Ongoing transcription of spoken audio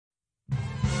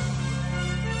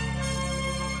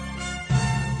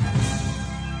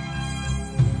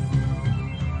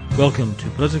Welcome to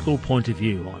Political Point of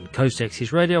View on Coast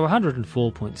Access Radio 104.7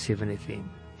 FM.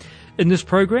 In this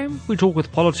program, we talk with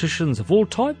politicians of all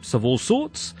types, of all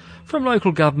sorts, from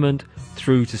local government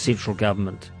through to central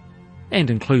government, and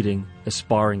including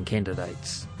aspiring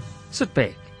candidates. Sit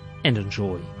back and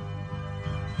enjoy.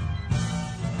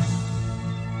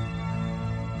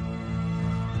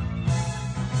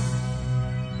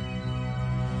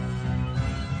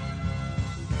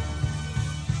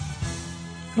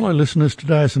 Hello listeners,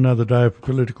 today is another day of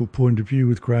Political Point of View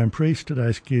with Graham Priest.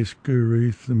 Today's guest,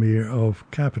 Guru, the Mayor of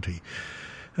Kapiti.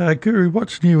 Guru,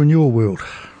 what's new in your world?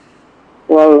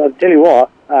 Well, I'll tell you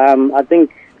what, I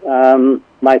think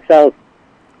myself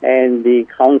and the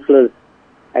councillors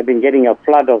have been getting a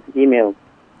flood of emails.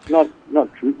 Not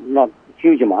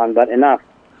huge amount, but enough.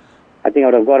 I think I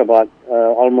would have got about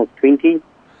almost 20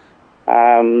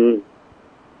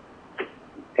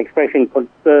 expressing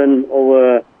concern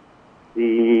over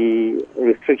the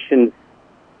restrictions,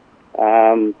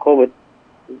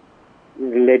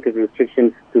 COVID-related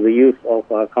restrictions to the use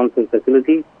of our council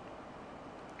facilities.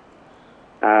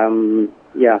 You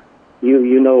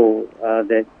know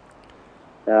that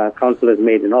council has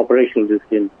made an operational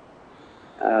decision.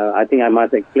 I think I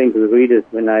must explain to the readers,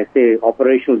 when I say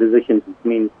operational decisions, it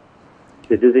means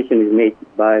the decision is made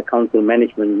by council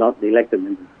management, not the elected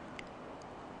members.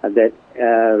 That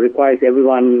requires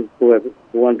everyone who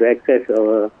want to access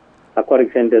our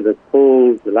aquatic center, the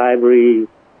schools, the library,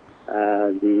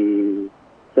 the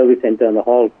service center and the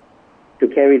hall, to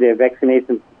carry their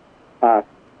vaccination pass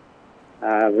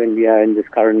when we are in this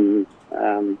current,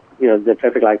 the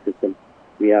traffic light system.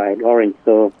 We are at orange,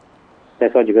 so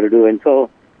that's what you got to do. And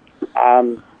so,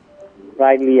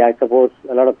 rightly, I suppose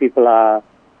a lot of people are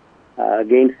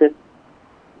against it.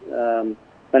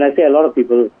 When I say a lot of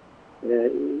people,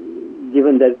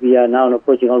 given that we are now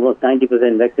approaching almost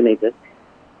 90% vaccinated,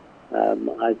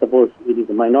 I suppose it is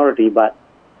a minority, but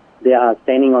they are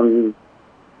standing on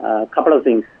a couple of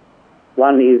things.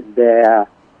 One is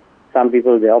some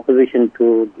people, the opposition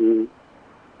to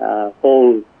the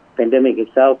whole pandemic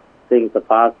itself, saying it's a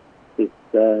farce, it's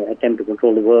an attempt to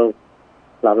control the world,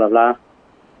 blah, blah, blah.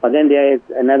 But then there is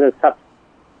another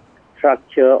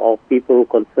substructure of people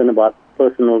concerned about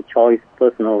personal choice,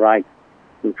 personal rights,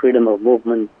 and freedom of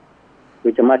movement,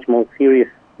 which are much more serious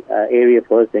area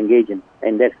for us to engage in.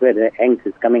 And that's where the angst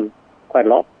is coming quite a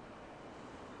lot.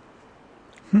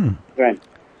 Right.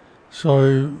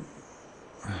 So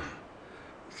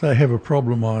they have a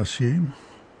problem, I assume.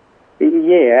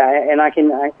 Yeah, and I can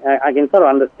sort of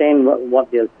understand what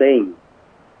they're saying.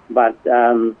 But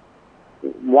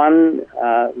one,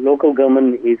 local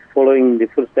government is following the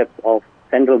footsteps of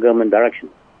central government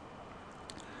directions.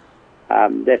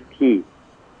 That's key.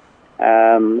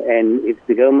 And it's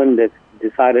the government that's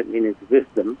decided in its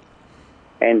wisdom,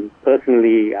 and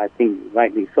personally, I think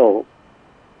rightly so,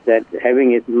 that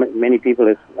having as many people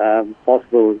as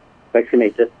possible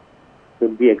vaccinated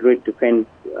would be a great defense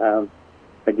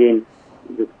against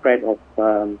the spread of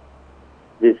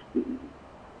this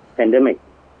pandemic,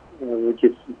 which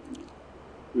is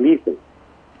lethal.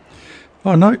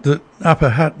 I note that Upper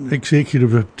Hutt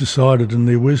Executive have decided in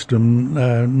their wisdom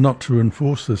not to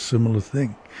enforce this similar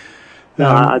thing.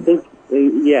 I think,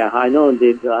 I know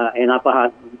that in Upper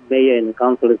Hutt, Mayor and the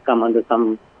Council has come under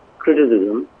some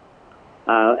criticism,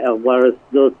 whereas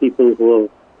those people who are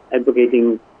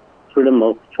advocating freedom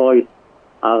of choice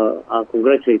are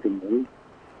congratulating them.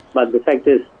 But the fact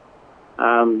is,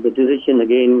 the decision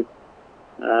again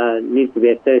needs to be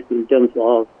assessed in terms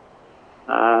of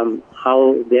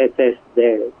how they assess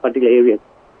their particular areas.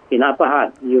 In Upper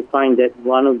Hutt, you find that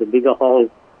one of the bigger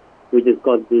halls, which has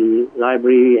got the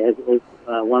library, as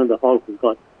one of the halls has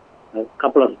got a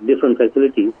couple of different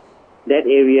facilities. That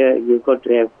area, you've got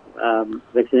to have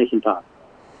vaccination pass.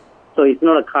 So it's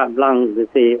not a carte blanche that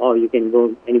say, you can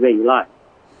go anywhere you like.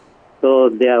 So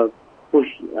they are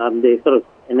they sort of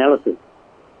analysis.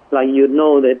 Like you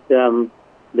know that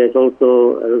there's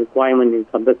also a requirement in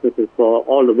some businesses for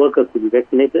all the workers to be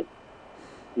vaccinated.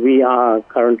 We are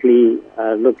currently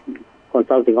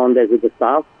consulting on that with the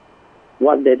staff.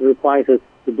 What that requires us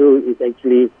to do is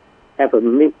actually have a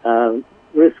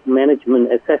risk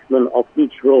management assessment of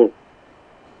each role.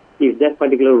 If that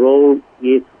particular role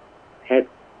has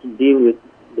to deal with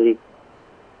the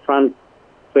front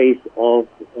face of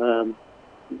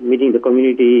meeting the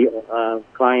community,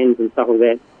 clients and stuff like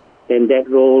that, then that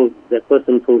role, that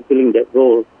person fulfilling that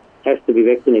role has to be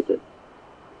vaccinated.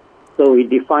 So we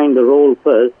define the role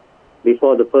first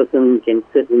before the person can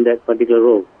sit in that particular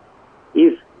role.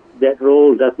 If that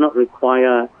role does not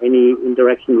require any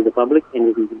interaction with the public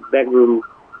and it is backroom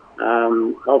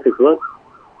office work,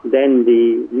 then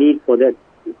the need for that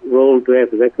role to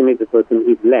have to vaccinate the person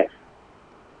is less.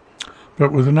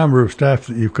 But with the number of staff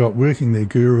that you've got working there,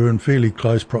 Guru, in fairly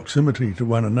close proximity to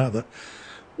one another,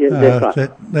 That's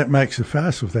right. that makes a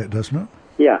farce of that, doesn't it?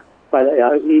 Yeah, but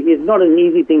it's not an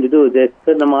easy thing to do. There's a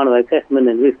certain amount of assessment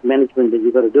and risk management that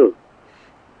you've got to do.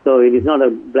 So it is not a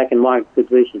black and white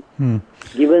situation.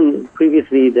 Given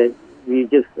previously that we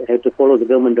just had to follow the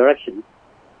government direction,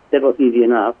 that was easy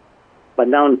enough. But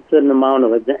now a certain amount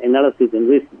of analysis and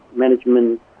risk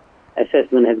management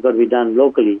assessment has got to be done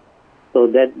locally. So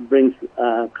that brings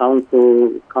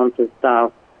council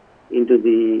staff into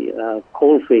the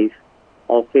cold phase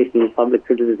of facing public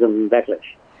criticism and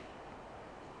backlash.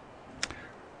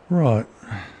 Right.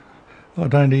 I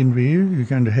don't envy you. You're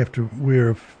going to have to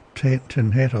wear a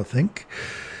tin hat, I think.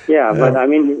 Yeah, but I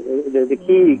mean, the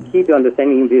key to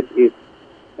understanding this is,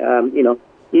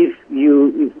 if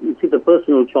you see the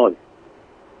personal choice.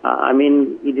 I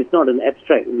mean, it is not an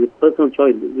abstract. With personal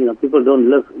choice, people don't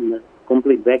live in a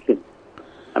complete vacuum.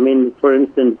 I mean, for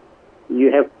instance,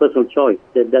 you have personal choice.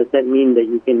 Does that mean that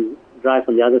you can drive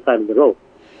on the other side of the road?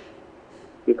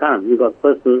 You can't. You got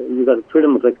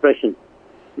freedom of expression.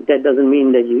 That doesn't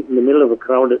mean that you, in the middle of a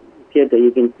crowded theater,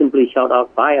 you can simply shout out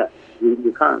fire.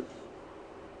 You can't.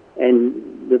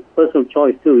 And the personal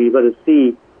choice too, you've got to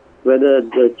see whether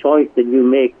the choice that you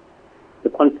make, the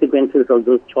consequences of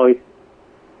those choices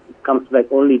comes back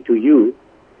only to you,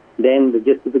 then the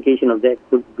justification of that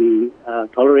could be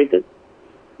tolerated.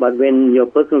 But when your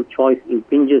personal choice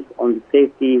impinges on the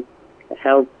safety,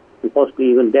 health, and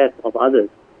possibly even death of others,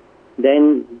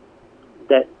 then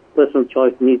that personal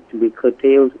choice needs to be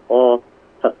curtailed or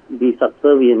be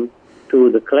subservient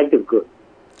to the collective good.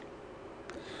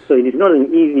 So it is not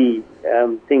an easy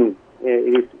thing.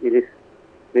 It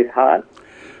is hard.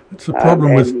 It's a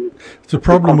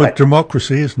problem with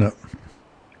democracy, isn't it?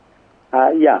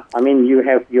 Yeah, I mean, you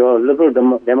have your liberal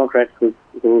Democrats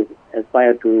who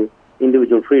aspire to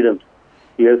individual freedoms.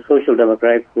 You have social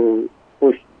Democrats who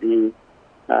push the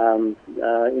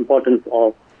importance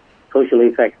of social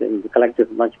effects in the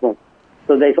collective much more.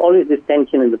 So there's always this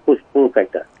tension in the push-pull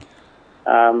factor.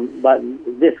 But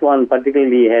this one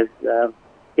particularly has,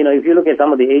 if you look at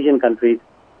some of the Asian countries,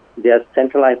 they are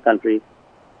centralized countries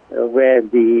where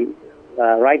the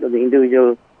right of the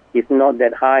individual is not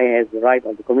that high as the right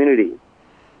of the community.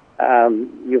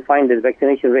 You find that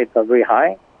vaccination rates are very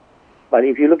high. But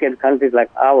if you look at countries like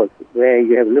ours, where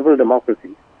you have liberal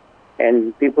democracies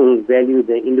and people value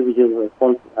the individual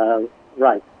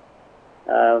rights,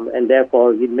 and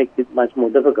therefore it makes it much more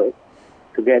difficult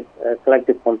to get a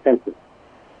collective consensus.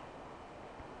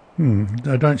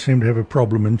 They don't seem to have a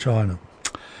problem in China.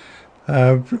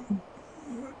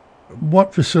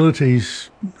 What facilities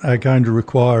are going to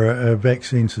require a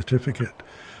vaccine certificate?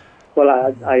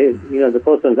 Well, the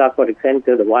Postal and Aquatic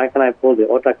Center, the Waikanai Pool, the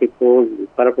Otaki Pool, the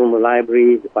Parapumu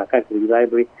Library, the Pakaturi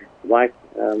Library,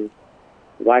 the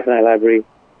Waikanai Library,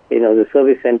 the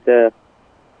Service Center,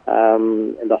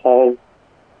 and the hall.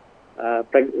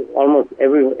 Almost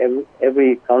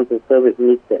every council service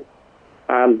needs that.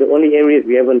 The only areas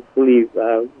we haven't fully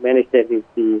managed that is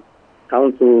the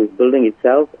council building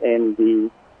itself and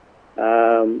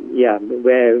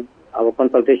where our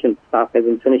consultation staff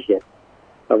hasn't finished yet.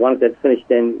 But once that's finished,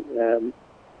 then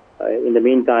in the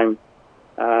meantime,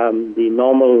 the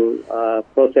normal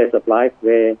process of life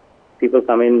where people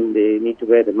come in, they need to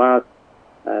wear the mask,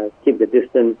 keep the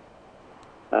distance.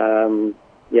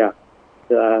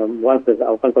 Once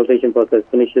our consultation process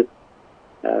finishes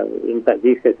inside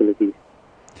these facilities,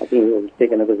 I think it will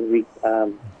take another week.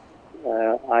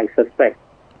 I suspect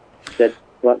that's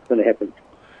what's going to happen.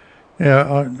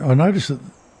 Yeah, I noticed that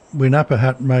when Upper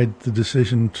Hutt made the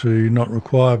decision to not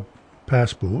require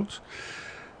passports,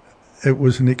 it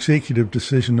was an executive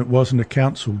decision. It wasn't a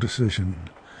council decision.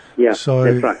 Yeah, so,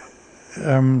 that's right.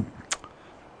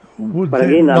 But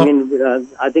again,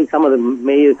 I think some of the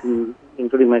mayors,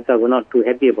 including myself, were not too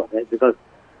happy about that because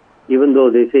even though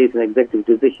they say it's an executive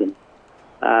decision,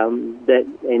 that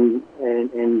and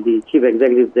the chief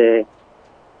executive there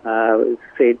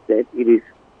said that it is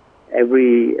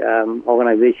every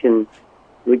organization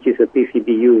which is a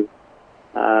PCBU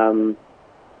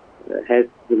has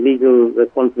the legal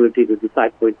responsibility to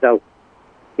decide for itself.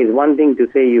 It's one thing to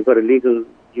say you've got a legal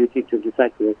duty to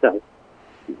decide for yourself.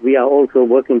 We are also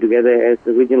working together as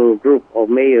a regional group of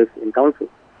mayors and councils.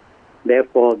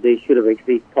 Therefore, they should have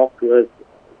actually talked to us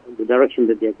the direction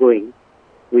that they're going,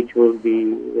 which was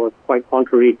quite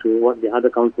contrary to what the other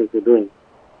councils were doing.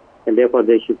 And therefore,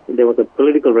 there was a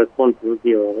political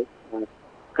responsibility or a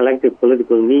collective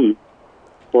political need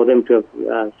for them to have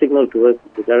signaled to us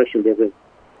the direction they're going.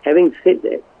 Having said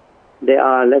that, there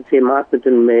are, let's say,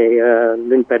 Masterton,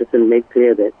 Lynn Patterson made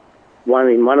clear that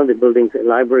in one of the buildings, a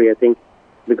library, I think,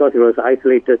 because it was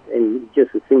isolated in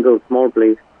just a single small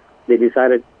place, they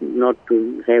decided not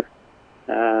to have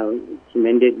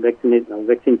mandate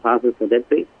vaccine passes for that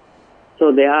place.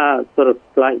 So there are sort of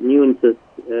slight nuances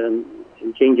and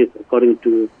changes according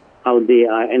to how they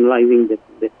are analyzing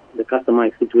the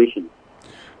customized situation.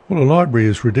 Well, a library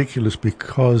is ridiculous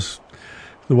because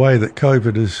the way that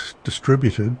COVID is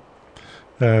distributed,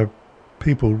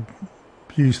 people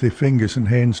use their fingers and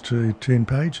hands to turn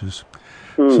pages.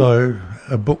 So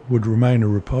a book would remain a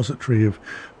repository of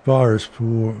virus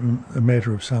for a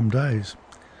matter of some days.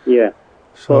 Yeah.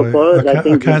 So for us,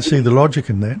 I can't see the logic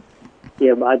in that.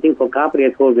 Yeah, but I think for Kapiti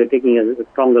as well, we're taking a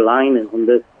stronger line on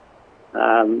this.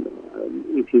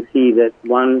 If you see that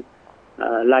one,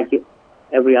 like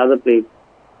every other place,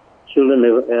 children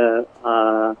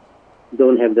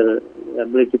don't have the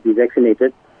ability to be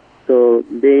vaccinated, so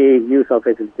they use our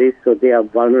facilities, so they are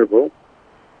vulnerable.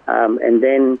 And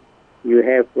then you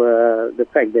have the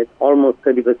fact that almost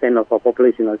 30% of our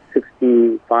population are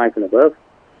 65 and above.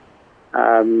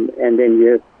 And then you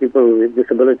have people with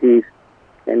disabilities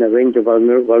and a range of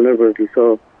vulnerability.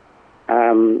 So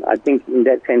I think in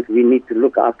that sense we need to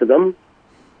look after them.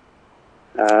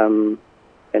 And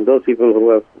those people who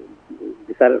have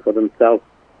decided for themselves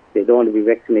they don't want to be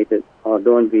vaccinated or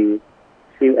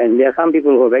and there are some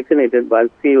people who are vaccinated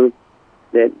but feel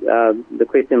that the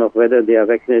question of whether they are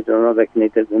vaccinated or not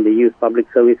vaccinated when they use public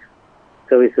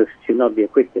services should not be a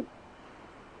question.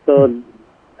 So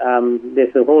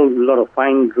there's a whole lot of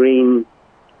fine-grained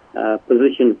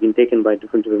positions being taken by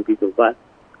different people. But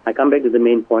I come back to the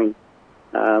main point.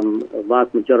 A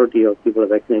vast majority of people are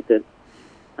vaccinated.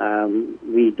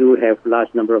 We do have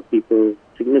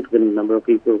significant number of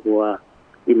people who are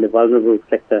in the vulnerable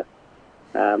sector.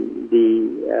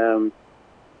 The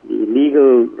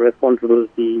legal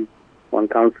responsibility on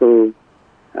council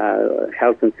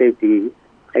health and safety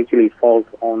actually falls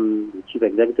on the chief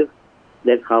executive.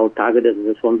 That's how targeted the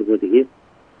responsibility is.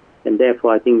 And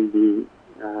therefore, I think the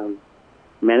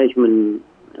management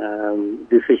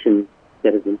decision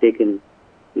that has been taken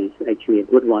is actually a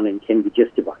good one and can be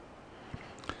justified.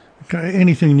 Okay.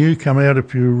 Anything new come out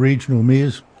of your regional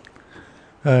mayors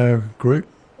group?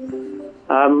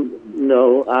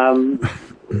 No.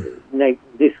 Like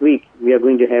this week, we are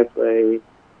going to have a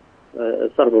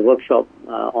sort of a workshop,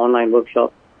 online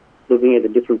workshop, looking at the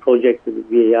different projects that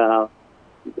we are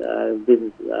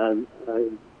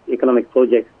economic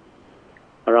projects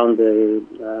around the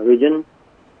region,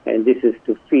 and this is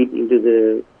to feed into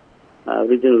the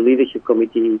regional leadership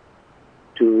committee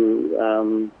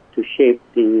to shape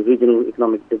the regional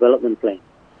economic development plan.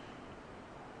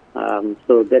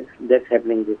 So that's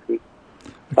happening this week.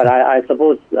 But I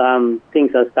suppose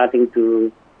things are starting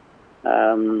to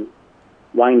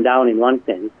wind down in one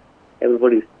sense.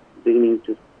 Everybody's beginning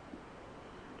to,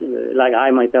 like I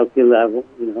myself feel,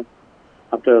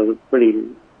 after a pretty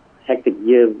hectic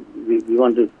year, we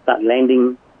want to start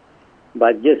landing.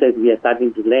 But just as we are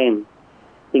starting to land,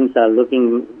 things are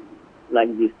looking like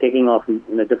it's taking off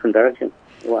in a different direction.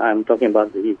 Well, I'm talking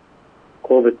about the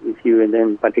COVID issue, and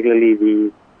then particularly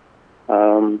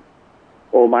the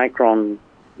Omicron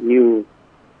new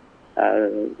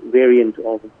variant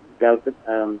of Delta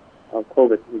of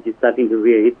COVID, which is starting to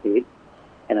rear its head.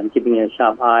 And I'm keeping a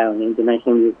sharp eye on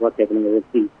international news, what's happening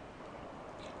overseas.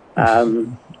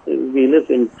 We live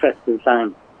in stressful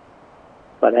times.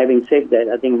 But having said that,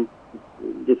 I think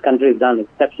this country has done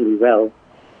exceptionally well.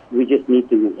 We just need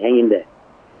to hang in there.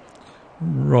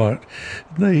 Right.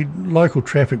 The local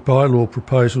traffic bylaw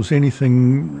proposals,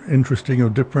 anything interesting or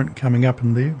different coming up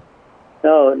in there?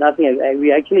 No, nothing.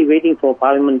 We're actually waiting for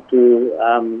Parliament to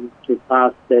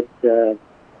pass that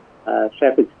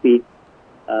traffic speed,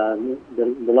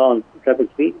 the law on traffic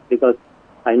speed, because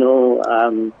I know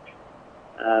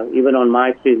even on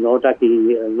my street in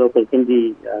Otaki, local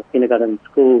Hindi kindergarten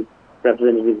school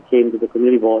representatives came to the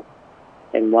community board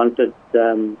and wanted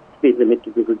speed limit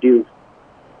to be reduced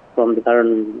from the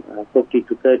current 50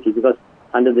 to 30, because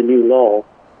under the new law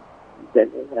that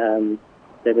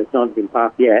has not been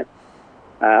passed yet,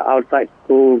 outside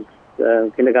schools,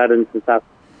 kindergartens and stuff,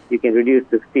 you can reduce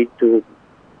the speed to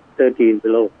 30 and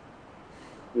below,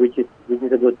 which is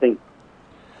a good thing.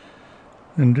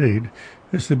 Indeed.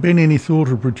 Has there been any thought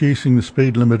of reducing the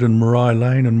speed limit in Marai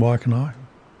Lane and Waikanae?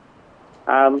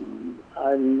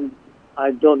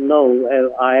 I don't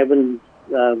know. I haven't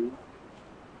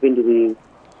been to the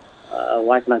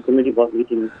Waikanae Community Board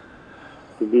meeting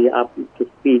to be up to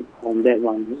speed on that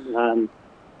one.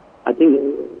 I think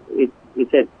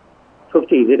it's at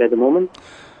 50, is it, at the moment?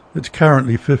 It's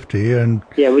currently 50, and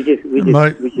which is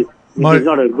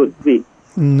not a good speed.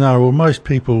 No, well, most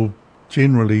people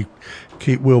generally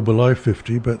keep well below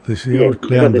 50, but there's the odd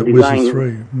clown that whizzes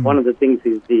through. One of the things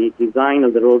is the design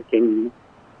of the road can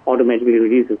automatically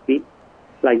reduce the speed.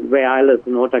 Like where I live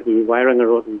in Otaki, Wairanga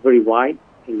Road is very wide,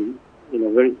 and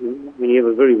when you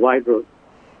have a very wide road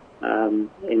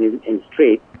and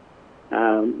straight,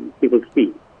 people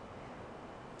speed.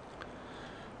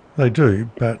 They do,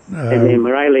 but and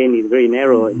Marai Lane is very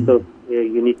narrow, so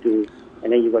you need to,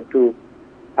 and then you got two.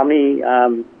 How many?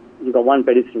 You got one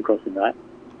pedestrian crossing, right?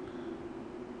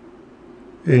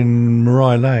 In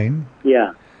Marai Lane.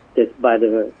 Yeah, just by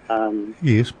the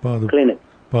yes, by the clinic.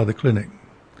 By the clinic.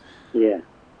 Yeah.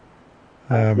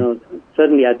 No,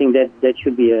 certainly, I think that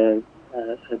should be a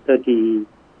 30.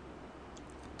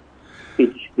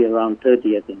 Speed should be around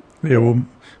 30, I think. Yeah. Well,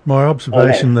 my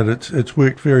observation that it's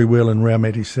worked very well in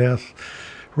Raumati South,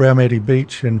 Raumati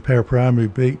Beach, and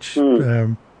Paraparamu Beach,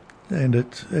 and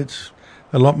it's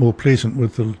a lot more pleasant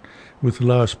with the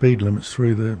lower speed limits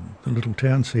through the little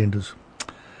town centres.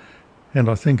 And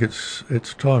I think it's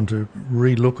time to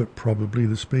relook at probably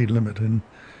the speed limit in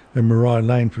Marai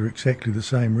Lane for exactly the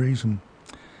same reason.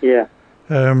 Yeah.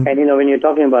 And when you're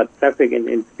talking about traffic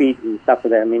and speed and stuff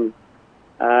like that, I mean,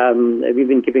 we've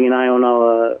been keeping an eye on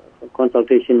our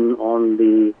consultation on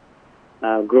the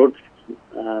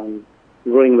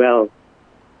growing well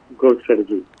growth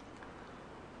strategy.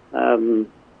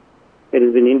 It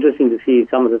has been interesting to see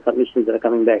some of the submissions that are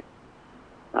coming back.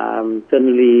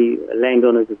 Certainly,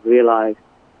 landowners have realized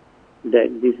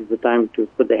that this is the time to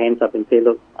put their hands up and say,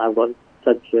 look, I've got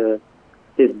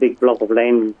this big block of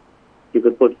land. You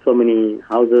could put so many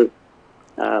houses.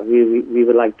 We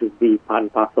would like to be part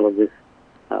and parcel of this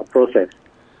process.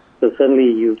 So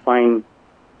certainly you find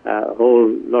a whole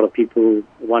lot of people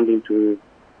wanting to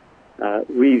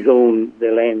rezone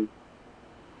their land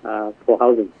for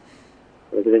housing,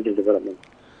 residential development.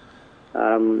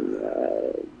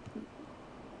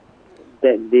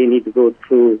 That they need to go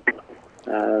through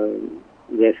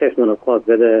the assessment, of course,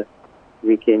 whether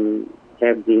we can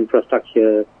have the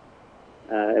infrastructure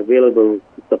available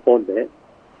to support that.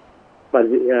 But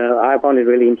I found it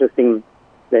really interesting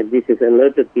that this has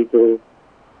alerted people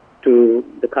to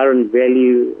the current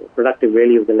productive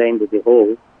value of the land as a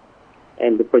whole,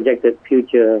 and the projected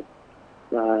future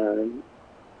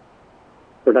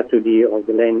productivity of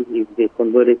the land if they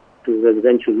convert it to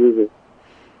residential uses.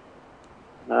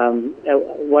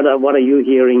 What are you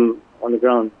hearing on the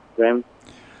ground, Graham?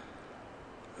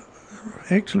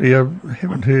 Actually, I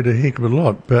haven't heard a heck of a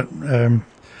lot, but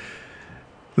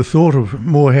the thought of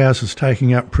more houses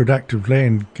taking up productive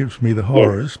land gives me the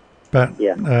horrors. Yes. But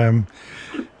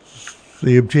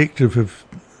the objective of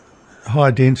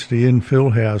high-density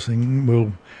infill housing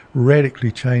will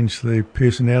radically change the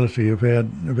personality of our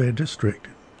district.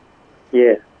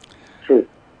 Yeah, true.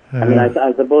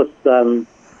 I suppose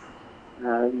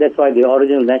that's why the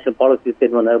original national policy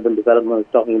statement on urban development was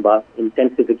talking about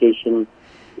intensification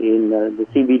in the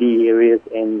CBD areas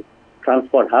and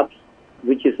transport hubs,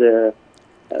 which is a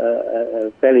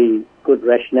fairly good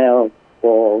rationale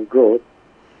for growth.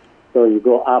 So you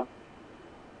go up,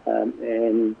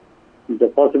 and the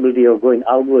possibility of going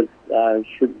outwards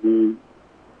should be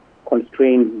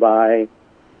constrained by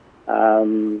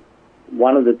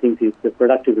one of the things is the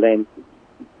productive land,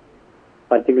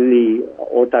 particularly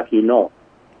Otaki North.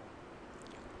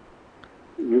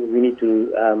 We need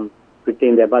to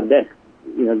retain that, but that's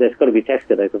got to be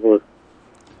tested, I suppose.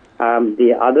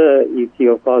 The other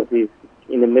issue, of course, is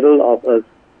in the middle of us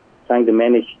trying to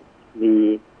manage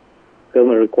the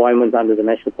government requirements under the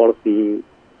national policy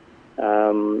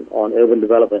on urban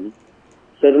development.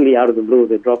 Certainly, out of the blue,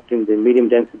 they dropped in the medium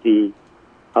density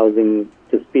housing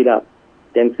to speed up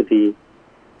density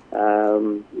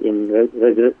in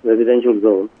residential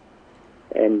zones,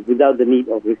 and without the need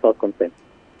of resource consent.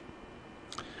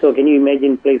 So, can you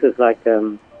imagine places like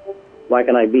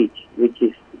Waikanae Beach, which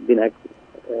has been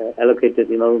allocated,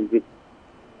 with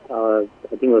I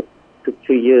think it took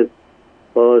 3 years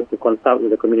for us to consult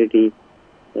with the community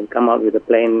and come out with a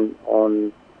plan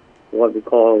on what we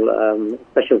call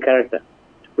special character,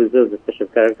 to preserve the special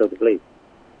character of the place.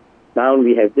 Now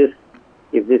we have this,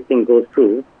 if this thing goes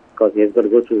through, because it has got to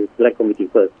go through the select committee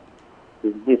first,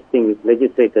 if this thing is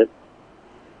legislated,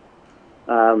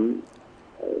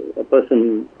 a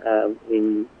person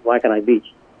in Waikanae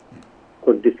Beach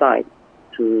could decide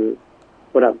to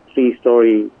put up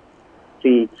three-story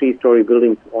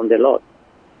buildings on their lot.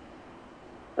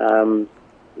 And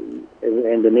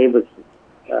the neighbors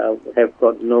have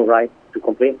got no right to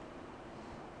complain.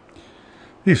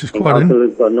 Yes, it's And quite council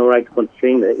has got no right to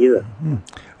constrain that either,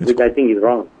 which I think is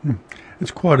wrong.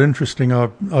 It's quite interesting. I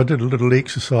did a little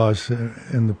exercise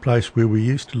in the place where we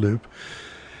used to live,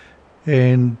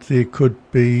 and there could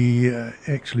be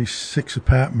actually 6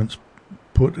 apartments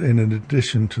put in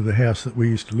addition to the house that we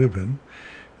used to live in.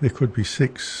 There could be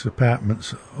 6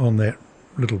 apartments on that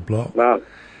little block. Wow.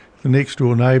 The next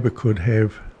door neighbour could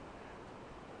have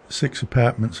 6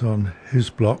 apartments on his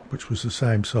block, which was the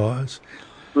same size.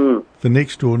 The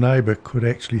next door neighbour could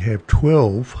actually have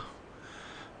 12,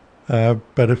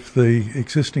 but if the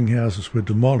existing houses were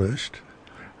demolished,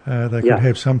 they could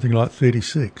have something like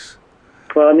 36.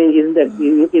 Well, I mean, isn't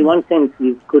that, in one sense,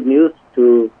 it's good news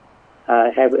to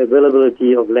have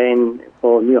availability of land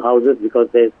for new houses, because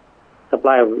there's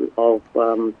supply of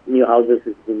new houses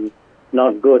has been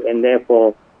not good, and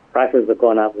therefore prices have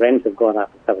gone up, rents have gone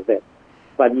up, and stuff like that.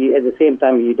 But at the same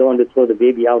time, you don't want to throw the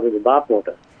baby out with the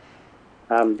bathwater.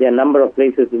 There are a number of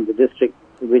places in the district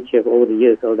which have, over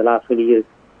the last 20 years,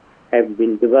 have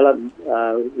been developed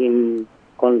in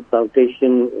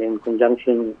consultation and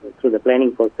conjunction through the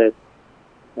planning process,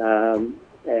 and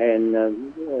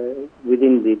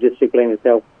within the district land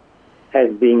itself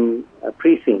has been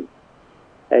precinct.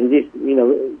 And this,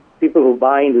 people who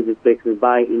buy into this place, who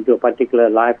buy into a particular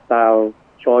lifestyle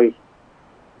choice,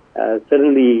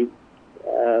 suddenly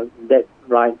that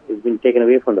right has been taken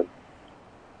away from them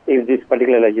if this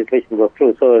particular legislation goes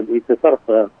through. So it's a sort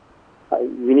of,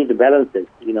 we need to balance this.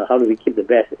 How do we keep the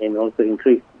best and also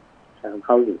increase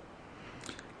housing?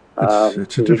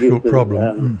 It's a difficult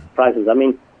problem. Prices. I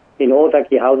mean, in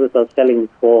Otaki, houses are selling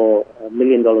for $1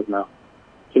 million now.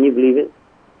 Can you believe it?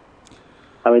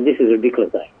 I mean, this is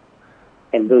ridiculous.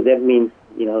 And so that means,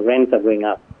 rents are going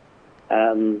up.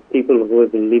 People who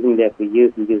have been living there for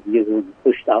years and years and years will be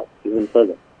pushed out even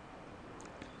further.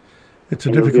 It's a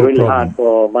and difficult it'll be really problem. hard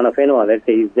for Manawhenua, let's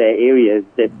say, if there are areas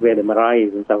where the marae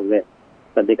is and stuff like that,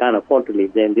 but they can't afford to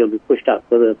live there, and they'll be pushed out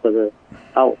further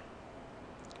out,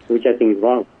 which I think is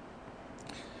wrong.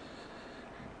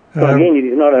 So again, it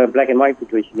is not a black and white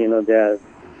situation. It's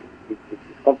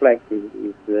complex.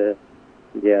 There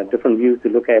are different views to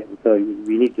look at, so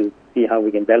we need to see how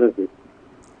we can balance it.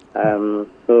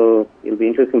 So it'll be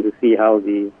interesting to see how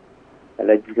the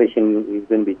legislation is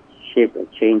going to be shaped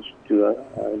and changed to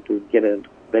get a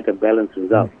better balanced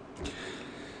result.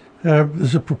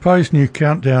 There's a proposed new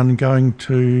countdown going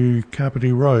to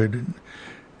Kapiti Road.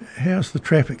 How's the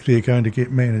traffic there going to get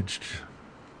managed?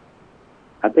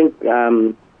 I think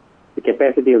the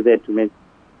capacity of that to make,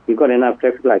 you've got enough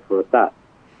traffic lights for a start.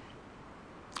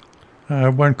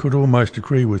 One could almost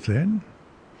agree with that.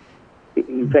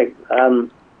 In fact,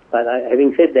 but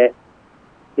having said that,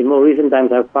 in more recent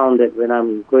times I've found that when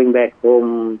I'm going back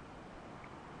home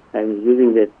and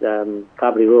using that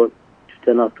Kapiti Road to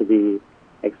turn off to the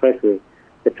expressway,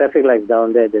 the traffic lights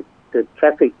down there, the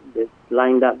traffic that's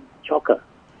lined up chocker.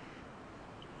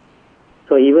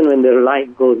 So even when the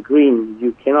light goes green,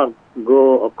 you cannot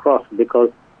go across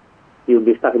because you'll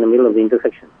be stuck in the middle of the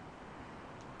intersection.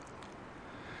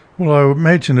 Well, I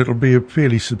imagine it'll be a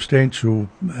fairly substantial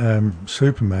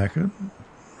supermarket,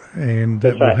 and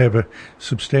that will have a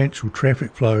substantial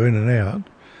traffic flow in and out.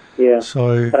 Yeah.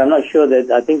 So, but I'm not sure that.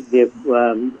 I think they've.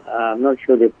 I'm not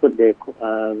sure they put their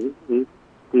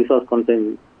resource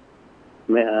content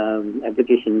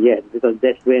application yet, because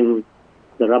that's when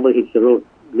the rubber hits the road.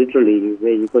 Literally,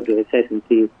 where you got to assess and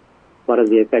see what are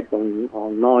the effects on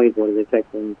noise, what are the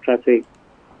effects on traffic,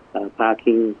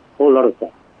 parking, a whole lot of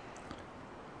stuff.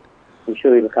 I'm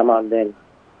sure it'll come out then.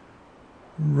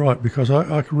 Right, because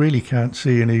I really can't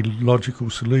see any logical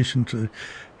solution to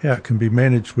how it can be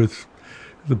managed with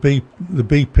the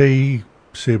BP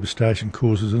service station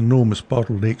causes enormous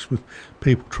bottlenecks with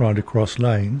people trying to cross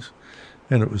lanes,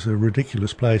 and it was a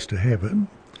ridiculous place to have it.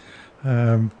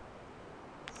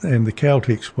 And the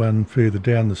Caltex one further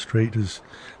down the street is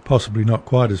possibly not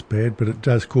quite as bad, but it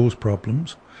does cause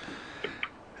problems.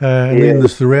 And then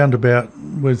there's the roundabout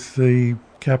with the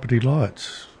Kapiti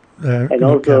lights. And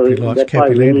also, that's why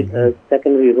we need a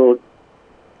secondary road.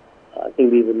 I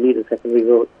think we would need a secondary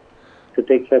road to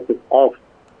take traffic off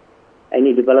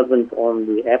any development on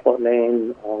the airport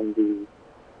lane, on the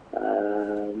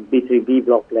B3B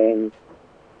block lane.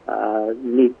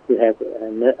 Needs to have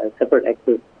a separate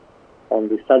access on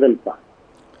the southern part.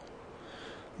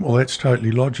 Well, that's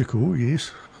totally logical,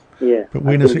 yes. Yeah. But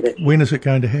when is it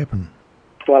going to happen?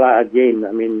 Well, again,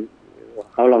 I mean,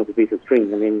 how long's a piece of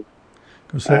string? I mean,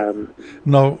 because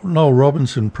Noel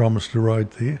Robinson promised a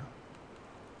road there.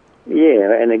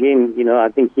 Yeah, and again, I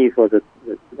think he's for the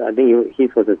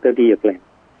 30-year plan.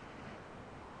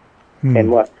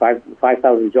 And what,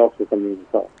 5,000 jobs or something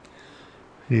like that.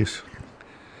 Yes.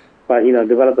 But,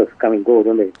 developers come and go,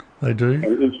 don't they? They do.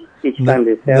 And each time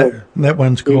they sell... That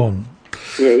one's gone.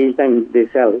 Yeah, each time they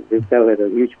sell at a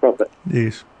huge profit.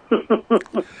 Yes.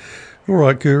 All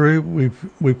right, Guru,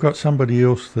 we've got somebody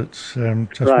else that's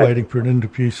just waiting for an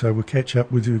interview, so we'll catch up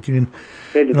with you again.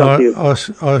 Great to talk to you.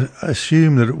 I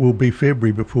assume that it will be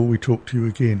February before we talk to you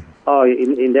again. Oh,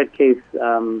 in that case,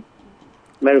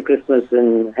 Merry Christmas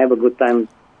and have a good time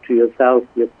to yourself,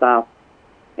 your staff,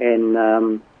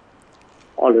 and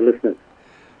all the listeners.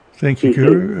 Thank you,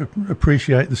 Guru.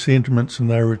 Appreciate the sentiments, and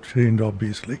they were returned,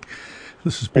 obviously.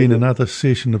 This has been another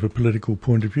session of A Political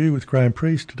Point of View with Graham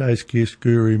Priest, today's guest,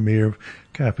 Guru Mayor of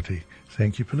Kapiti.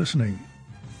 Thank you for listening.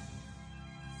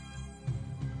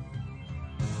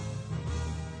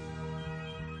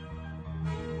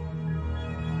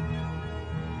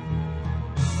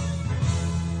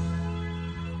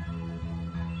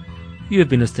 You have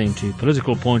been listening to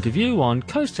Political Point of View on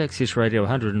Coast Access Radio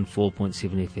 104.7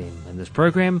 FM. In this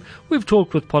program, we've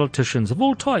talked with politicians of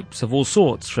all types, of all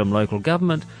sorts, from local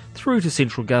government through to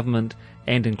central government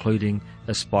and including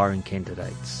aspiring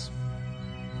candidates.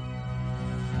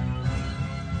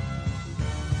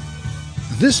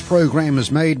 This program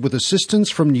is made with assistance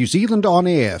from New Zealand On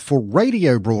Air for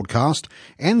radio broadcast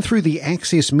and through the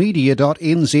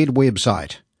accessmedia.nz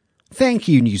website. Thank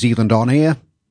you, New Zealand On Air.